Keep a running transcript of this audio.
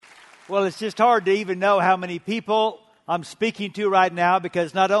Well, it's just hard to even know how many people I'm speaking to right now,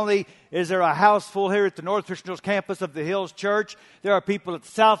 because not only is there a house full here at the North Christian Hills campus of the Hills Church, there are people at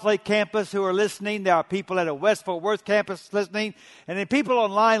the South Lake campus who are listening. There are people at a West Fort Worth campus listening, and then people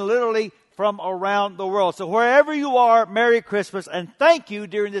online literally from around the world. So wherever you are, Merry Christmas, and thank you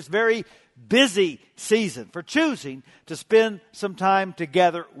during this very busy season for choosing to spend some time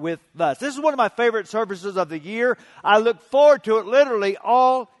together with us. This is one of my favorite services of the year. I look forward to it literally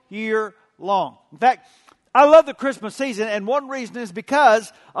all year long. In fact, I love the Christmas season, and one reason is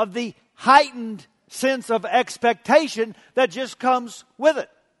because of the heightened sense of expectation that just comes with it.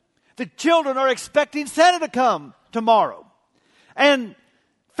 The children are expecting Santa to come tomorrow, and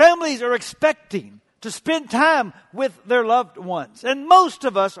families are expecting to spend time with their loved ones. And most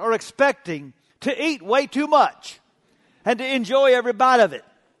of us are expecting to eat way too much and to enjoy every bite of it.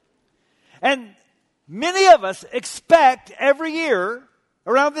 And many of us expect every year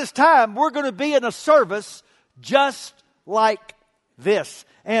around this time we're going to be in a service just like this.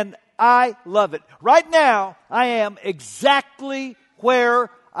 And I love it. Right now, I am exactly where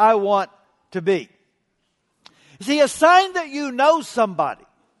I want to be. See, a sign that you know somebody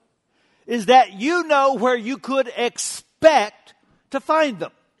is that you know where you could expect to find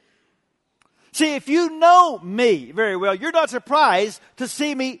them. See, if you know me very well, you're not surprised to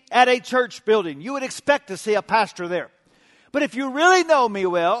see me at a church building. You would expect to see a pastor there. But if you really know me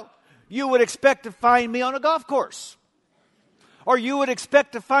well, you would expect to find me on a golf course. Or you would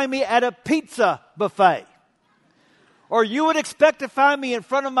expect to find me at a pizza buffet. Or you would expect to find me in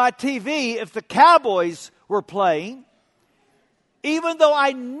front of my TV if the Cowboys were playing, even though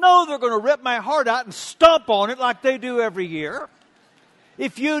I know they're going to rip my heart out and stomp on it like they do every year.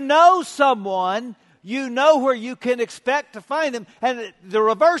 If you know someone, you know where you can expect to find them. And the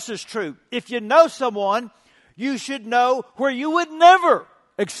reverse is true. If you know someone, you should know where you would never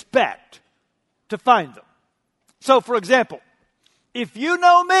expect to find them. So, for example, if you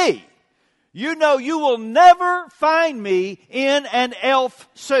know me, you know you will never find me in an elf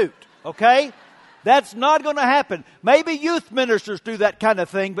suit, okay? That's not going to happen. Maybe youth ministers do that kind of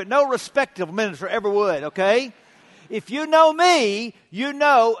thing, but no respectable minister ever would, okay? If you know me, you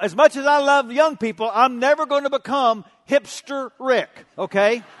know, as much as I love young people, I'm never going to become hipster Rick,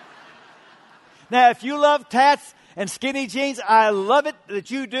 okay? Now, if you love tats and skinny jeans, I love it that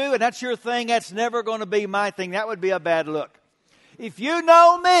you do, and that's your thing. That's never going to be my thing. That would be a bad look. If you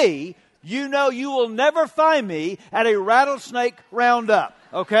know me, you know you will never find me at a rattlesnake roundup,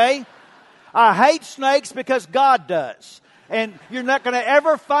 okay? I hate snakes because God does. And you're not going to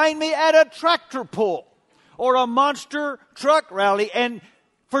ever find me at a tractor pull or a monster truck rally. And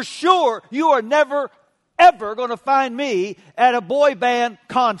for sure, you are never, ever going to find me at a boy band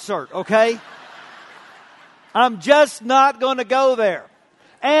concert, okay? I'm just not going to go there.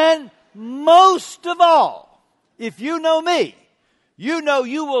 And most of all, if you know me, you know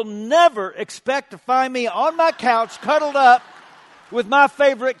you will never expect to find me on my couch cuddled up with my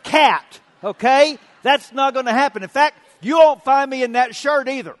favorite cat, okay? That's not going to happen. In fact, you won't find me in that shirt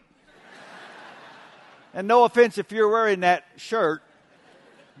either. And no offense if you're wearing that shirt,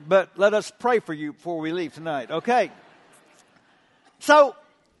 but let us pray for you before we leave tonight, okay? So,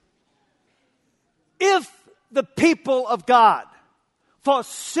 if the people of God for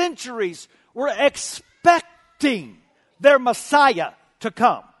centuries were expecting their Messiah to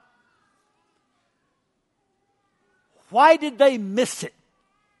come, why did they miss it?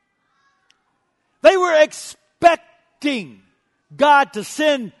 They were expecting God to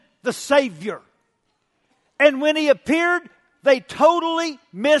send the Savior. And when He appeared, they totally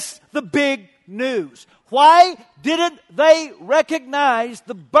missed the big news. Why didn't they recognize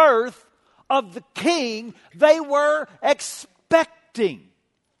the birth of the King they were expecting?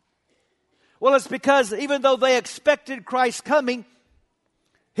 Well, it's because even though they expected Christ's coming,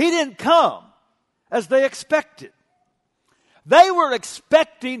 He didn't come as they expected. They were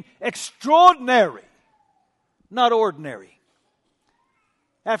expecting extraordinary, not ordinary.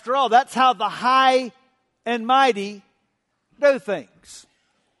 After all, that's how the high and mighty do things.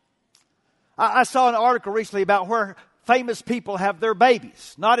 I saw an article recently about where famous people have their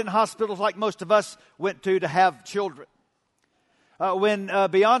babies, not in hospitals like most of us went to have children. When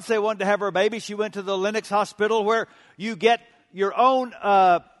Beyonce wanted to have her baby, she went to the Lenox Hospital, where you get your own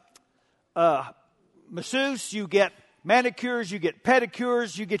masseuse, you get manicures, you get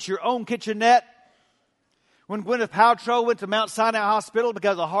pedicures, you get your own kitchenette. When Gwyneth Paltrow went to Mount Sinai Hospital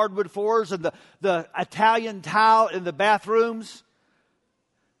because of hardwood floors and the Italian tile in the bathrooms.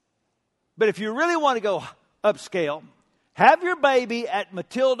 But if you really want to go upscale, have your baby at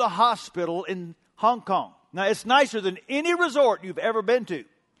Matilda Hospital in Hong Kong. Now, it's nicer than any resort you've ever been to.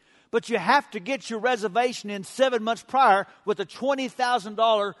 But you have to get your reservation in 7 months prior with a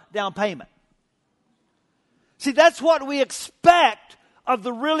 $20,000 down payment. See, that's what we expect of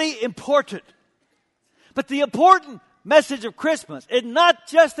the really important. But the important message of Christmas is not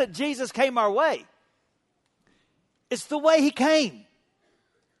just that Jesus came our way. It's the way He came.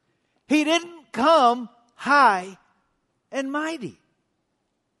 He didn't come high and mighty.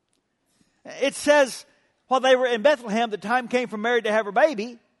 It says, while they were in Bethlehem, the time came for Mary to have her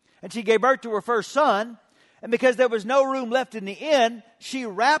baby, and she gave birth to her first son. And because there was no room left in the inn, she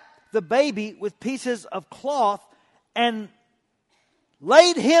wrapped the baby with pieces of cloth and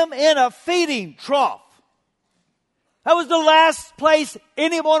laid him in a feeding trough. That was the last place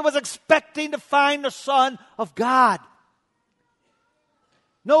anyone was expecting to find the Son of God.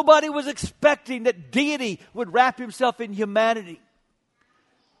 Nobody was expecting that deity would wrap Himself in humanity.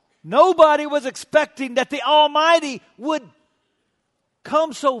 Nobody was expecting that the Almighty would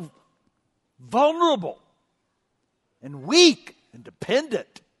come so vulnerable and weak and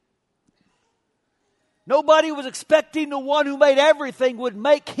dependent. Nobody was expecting the one who made everything would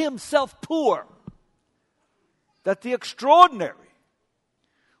make Himself poor. That the extraordinary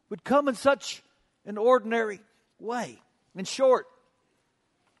would come in such an ordinary way. In short,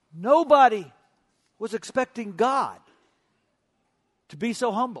 nobody was expecting God to be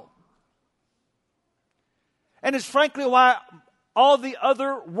so humble. And it's frankly why all the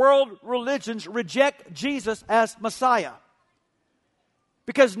other world religions reject Jesus as Messiah.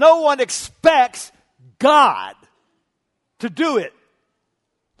 Because no one expects God to do it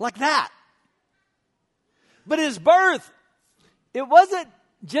like that. But His birth, it wasn't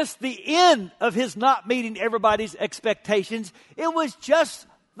just the end of His not meeting everybody's expectations. It was just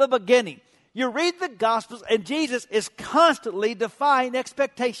the beginning. You read the Gospels and Jesus is constantly defying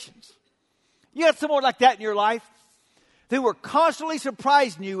expectations. You got someone like that in your life who were constantly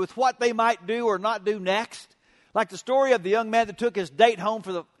surprising you with what they might do or not do next. Like the story of the young man that took his date home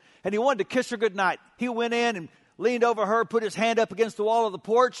and he wanted to kiss her goodnight. He went in and leaned over her, put his hand up against the wall of the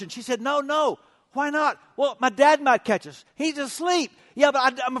porch, and she said, No, why not? Well, my dad might catch us. He's asleep. Yeah,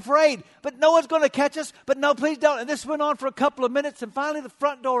 but I'm afraid. But no one's going to catch us. But no, please don't. And this went on for a couple of minutes, and finally the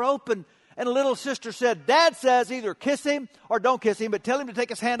front door opened, and a little sister said, Dad says either kiss him or don't kiss him, but tell him to take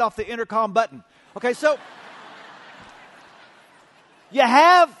his hand off the intercom button. Okay, so you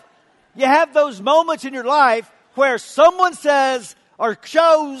have those moments in your life where someone says or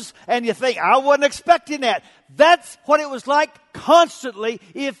shows and you think, I wasn't expecting that. That's what it was like constantly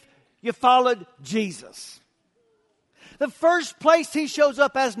if you followed Jesus. The first place He shows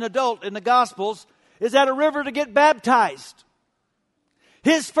up as an adult in the Gospels is at a river to get baptized.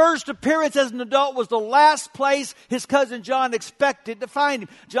 His first appearance as an adult was the last place his cousin John expected to find him.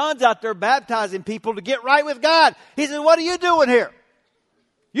 John's out there baptizing people to get right with God. He said, what are you doing here?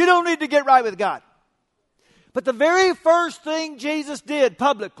 You don't need to get right with God. But the very first thing Jesus did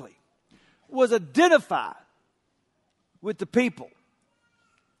publicly was identify with the people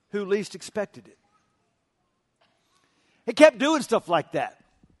who least expected it. He kept doing stuff like that.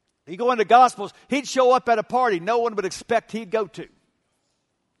 You go into Gospels, He'd show up at a party no one would expect He'd go to.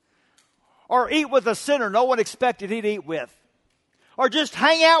 Or eat with a sinner no one expected He'd eat with. Or just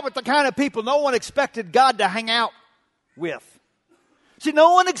hang out with the kind of people no one expected God to hang out with. See,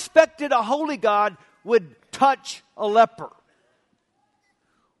 no one expected a holy God would touch a leper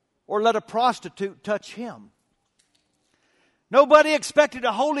or let a prostitute touch Him. Nobody expected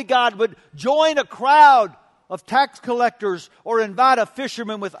a holy God would join a crowd of tax collectors or invite a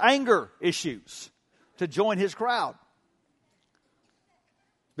fisherman with anger issues to join His crowd.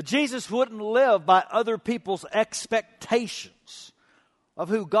 But Jesus wouldn't live by other people's expectations of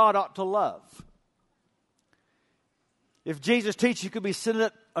who God ought to love. If Jesus' teaching could be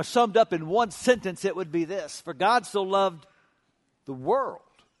summed up in one sentence, it would be this: For God so loved the world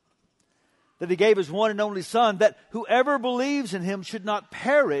that He gave His one and only Son, that whoever believes in Him should not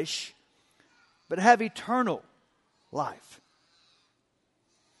perish, but have eternal life.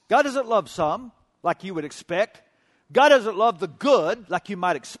 God doesn't love some, like you would expect. God doesn't love the good, like you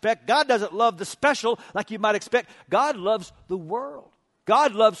might expect. God doesn't love the special, like you might expect. God loves the world.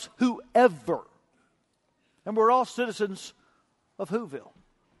 God loves whoever. And we're all citizens of Whoville.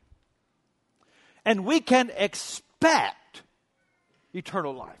 And we can expect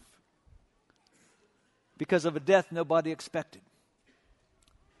eternal life because of a death nobody expected.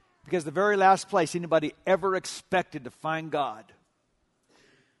 Because the very last place anybody ever expected to find God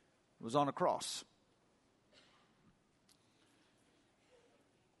was on a cross.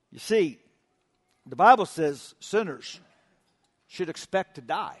 You see, the Bible says sinners should expect to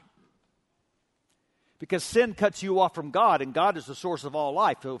die. Because sin cuts you off from God, and God is the source of all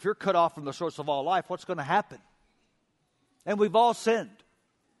life. So if you're cut off from the source of all life, what's going to happen? And we've all sinned.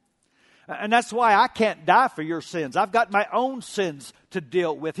 And that's why I can't die for your sins. I've got my own sins to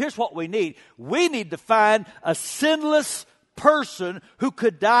deal with. Here's what we need. We need to find a sinless person who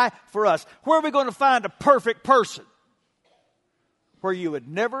could die for us. Where are we going to find a perfect person? Where you would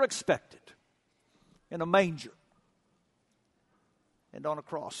never expect it. In a manger. And on a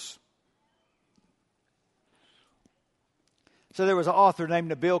cross. So there was an author named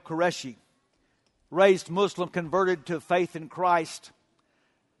Nabil Qureshi, raised Muslim, converted to faith in Christ,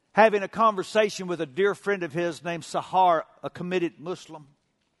 having a conversation with a dear friend of his named Sahar, a committed Muslim.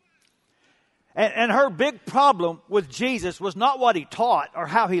 And her big problem with Jesus was not what he taught or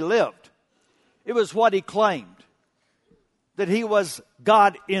how he lived. It was what he claimed, that he was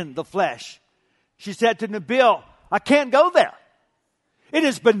God in the flesh. She said to Nabil, I can't go there. It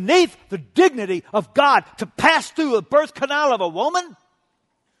is beneath the dignity of God to pass through the birth canal of a woman.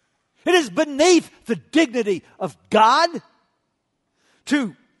 It is beneath the dignity of God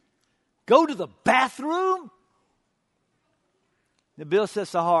to go to the bathroom. Nabil says,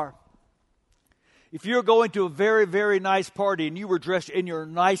 Sahar, if you're going to a very, very nice party and you were dressed in your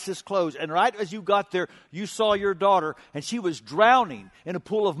nicest clothes, and right as you got there, you saw your daughter and she was drowning in a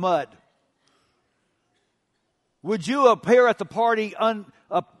pool of mud, would you appear at the party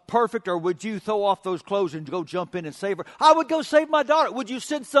perfect, or would you throw off those clothes and go jump in and save her? I would go save my daughter. Would you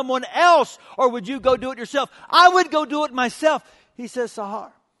send someone else, or would you go do it yourself? I would go do it myself. He says,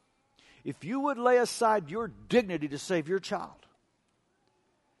 Sahar, if you would lay aside your dignity to save your child,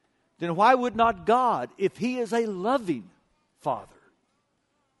 then why would not God, if He is a loving Father,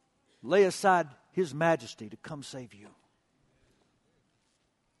 lay aside His majesty to come save you?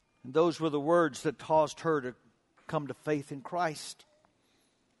 And those were the words that caused her to come to faith in Christ.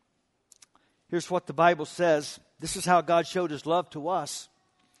 Here's what the Bible says. This is how God showed His love to us.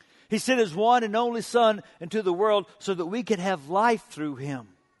 He sent His one and only Son into the world so that we could have life through Him.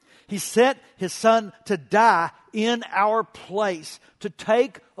 He sent His Son to die in our place, to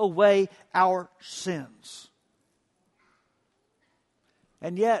take away our sins.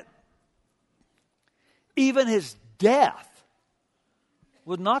 And yet, even His death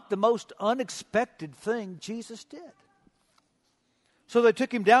was not the most unexpected thing Jesus did. So they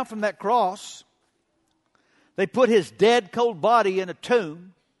took Him down from that cross. They put His dead, cold body in a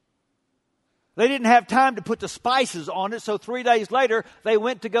tomb. They didn't have time to put the spices on it, so 3 days later, they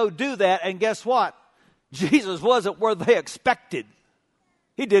went to go do that, and guess what? Jesus wasn't where they expected.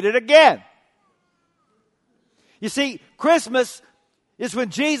 He did it again. You see, Christmas is when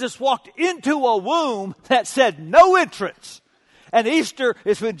Jesus walked into a womb that said no entrance. And Easter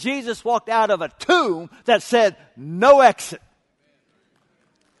is when Jesus walked out of a tomb that said no exit.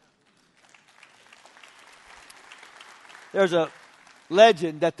 There's a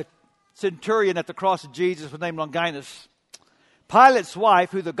legend that the centurion at the cross of Jesus was named Longinus. Pilate's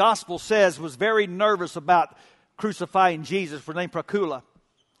wife, who the gospel says was very nervous about crucifying Jesus, was named Procula.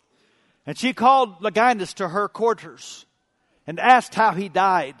 And she called Longinus to her quarters and asked how he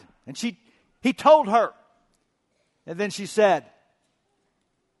died. And he told her. And then she said,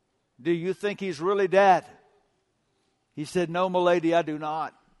 do you think he's really dead? He said, no, my lady, I do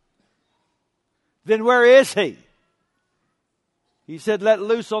not. Then where is he? He said, let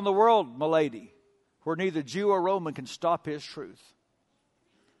loose on the world, my lady, where neither Jew or Roman can stop his truth.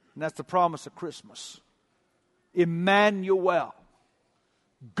 And that's the promise of Christmas. Emmanuel.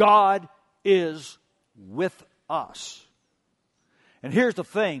 God is with us. And here's the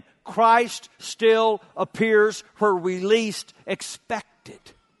thing. Christ still appears where we least expect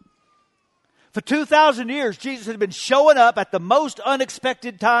it. For 2,000 years, Jesus has been showing up at the most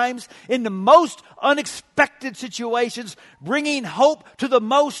unexpected times, in the most unexpected situations, bringing hope to the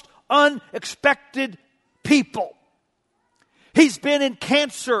most unexpected people. He's been in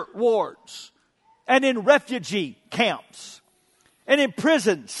cancer wards, and in refugee camps, and in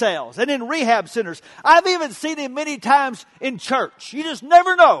prison cells, and in rehab centers. I've even seen Him many times in church. You just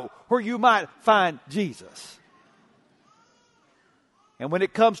never know where you might find Jesus. And when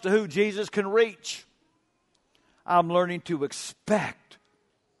it comes to who Jesus can reach, I'm learning to expect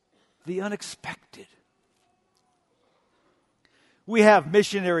the unexpected. We have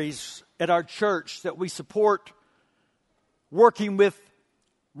missionaries at our church that we support, working with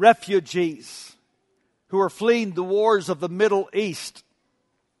refugees who are fleeing the wars of the Middle East.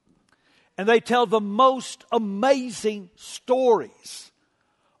 And they tell the most amazing stories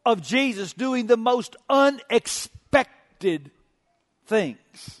of Jesus doing the most unexpected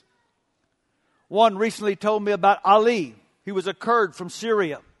things. One recently told me about Ali. He was a Kurd from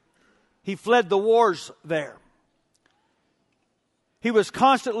Syria He fled the wars there. He was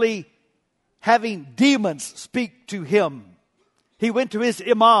constantly having demons speak to him. He went to his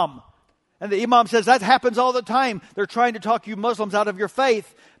imam, and the imam says, that happens all the time. They're trying to talk you Muslims out of your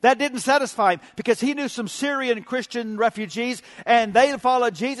faith. That didn't satisfy him, because he knew some Syrian Christian refugees, and they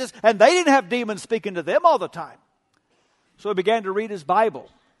followed Jesus, and they didn't have demons speaking to them all the time. So he began to read his Bible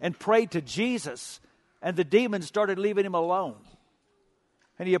and prayed to Jesus, and the demons started leaving him alone.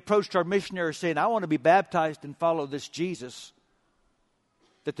 And he approached our missionary saying, I want to be baptized and follow this Jesus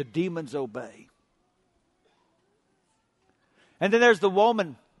that the demons obey. And then there's the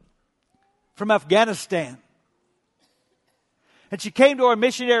woman from Afghanistan. And she came to our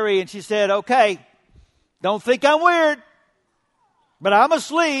missionary and she said, okay, don't think I'm weird, but I'm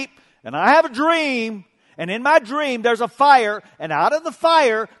asleep and I have a dream. And in my dream, there's a fire, and out of the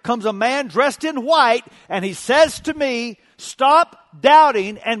fire comes a man dressed in white, and he says to me, stop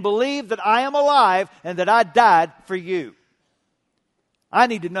doubting and believe that I am alive and that I died for you. I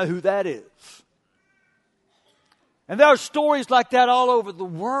need to know who that is. And there are stories like that all over the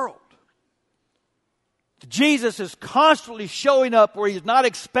world. Jesus is constantly showing up where he's not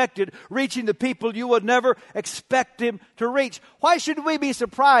expected, reaching the people you would never expect him to reach. Why should we be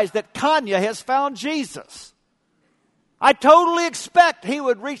surprised that Kanye has found Jesus? I totally expect he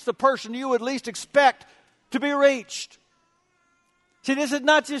would reach the person you would least expect to be reached. See, this is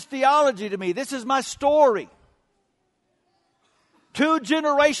not just theology to me. This is my story. 2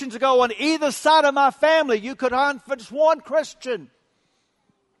 generations ago, on either side of my family, you could find just one Christian.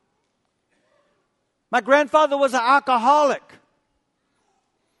 My grandfather was an alcoholic.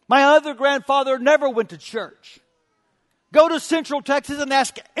 My other grandfather never went to church. Go to Central Texas and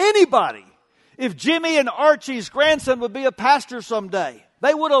ask anybody if Jimmy and Archie's grandson would be a pastor someday.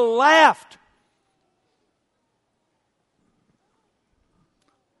 They would have laughed.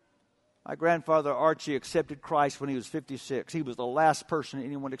 My grandfather Archie accepted Christ when he was 56. He was the last person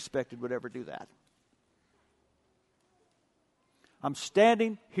anyone expected would ever do that. I'm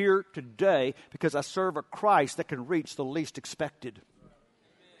standing here today because I serve a Christ that can reach the least expected.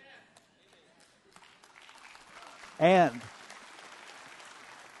 And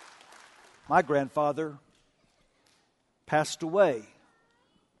my grandfather passed away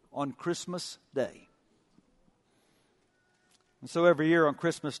on Christmas Day. And so every year on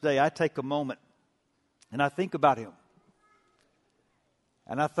Christmas Day, I take a moment and I think about him.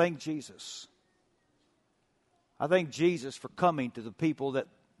 And I thank Jesus. I thank Jesus for coming to the people that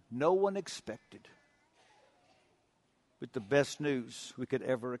no one expected, with the best news we could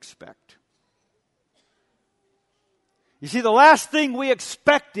ever expect. You see, the last thing we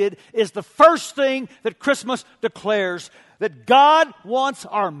expected is the first thing that Christmas declares, that God wants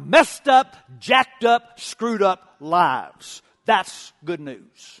our messed up, jacked up, screwed up lives. That's good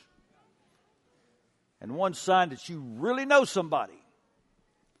news. And one sign that you really know somebody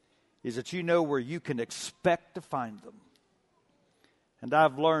is that you know where you can expect to find them. And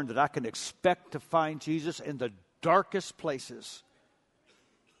I've learned that I can expect to find Jesus in the darkest places,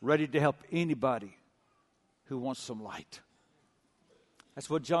 ready to help anybody who wants some light. That's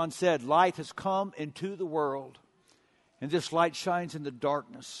what John said. Light has come into the world, and this light shines in the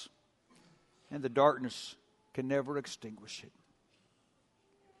darkness, and the darkness can never extinguish it.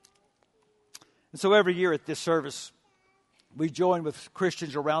 And so every year at this service, we join with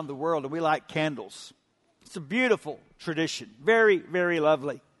Christians around the world and we light candles. It's a beautiful tradition. Very, very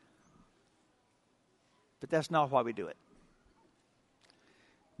lovely. But that's not why we do it.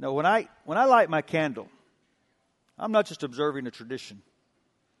 No, when I light my candle, I'm not just observing a tradition.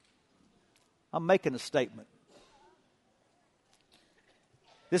 I'm making a statement.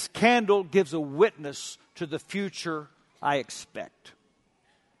 This candle gives a witness to the future I expect.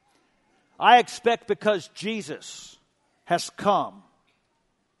 I expect because Jesus has come,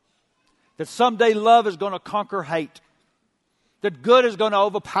 that someday love is going to conquer hate, that good is going to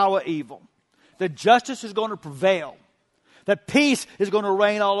overpower evil, that justice is going to prevail, that peace is going to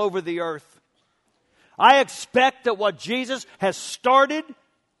reign all over the earth. I expect that what Jesus has started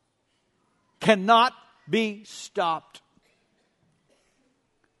cannot be stopped.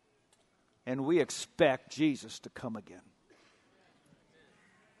 And we expect Jesus to come again.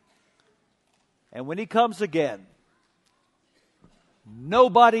 And when he comes again,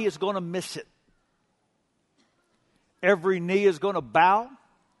 nobody is going to miss it. Every knee is going to bow,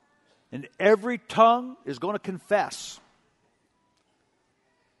 and every tongue is going to confess.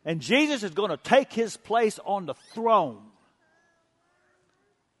 And Jesus is going to take his place on the throne.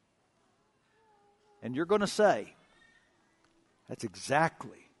 And you're going to say, that's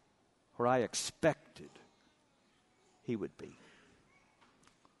exactly where I expected he would be.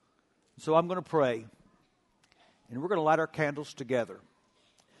 So I'm going to pray, and we're going to light our candles together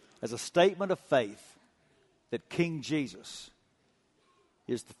as a statement of faith that King Jesus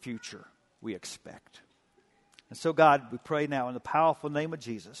is the future we expect. And so, God, we pray now in the powerful name of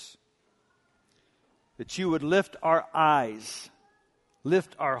Jesus that you would lift our eyes,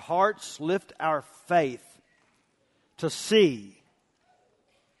 lift our hearts, lift our faith to see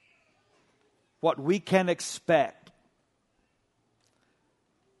what we can expect.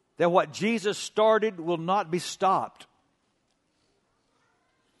 That what Jesus started will not be stopped.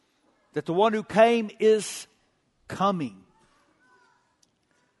 That the one who came is coming.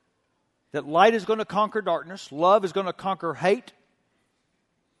 That light is going to conquer darkness. Love is going to conquer hate.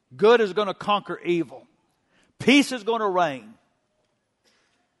 Good is going to conquer evil. Peace is going to reign.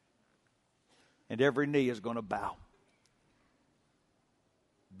 And every knee is going to bow.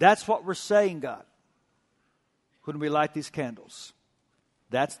 That's what we're saying, God, when we light these candles.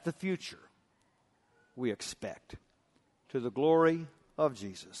 That's the future we expect. To the glory of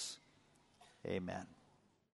Jesus. Amen.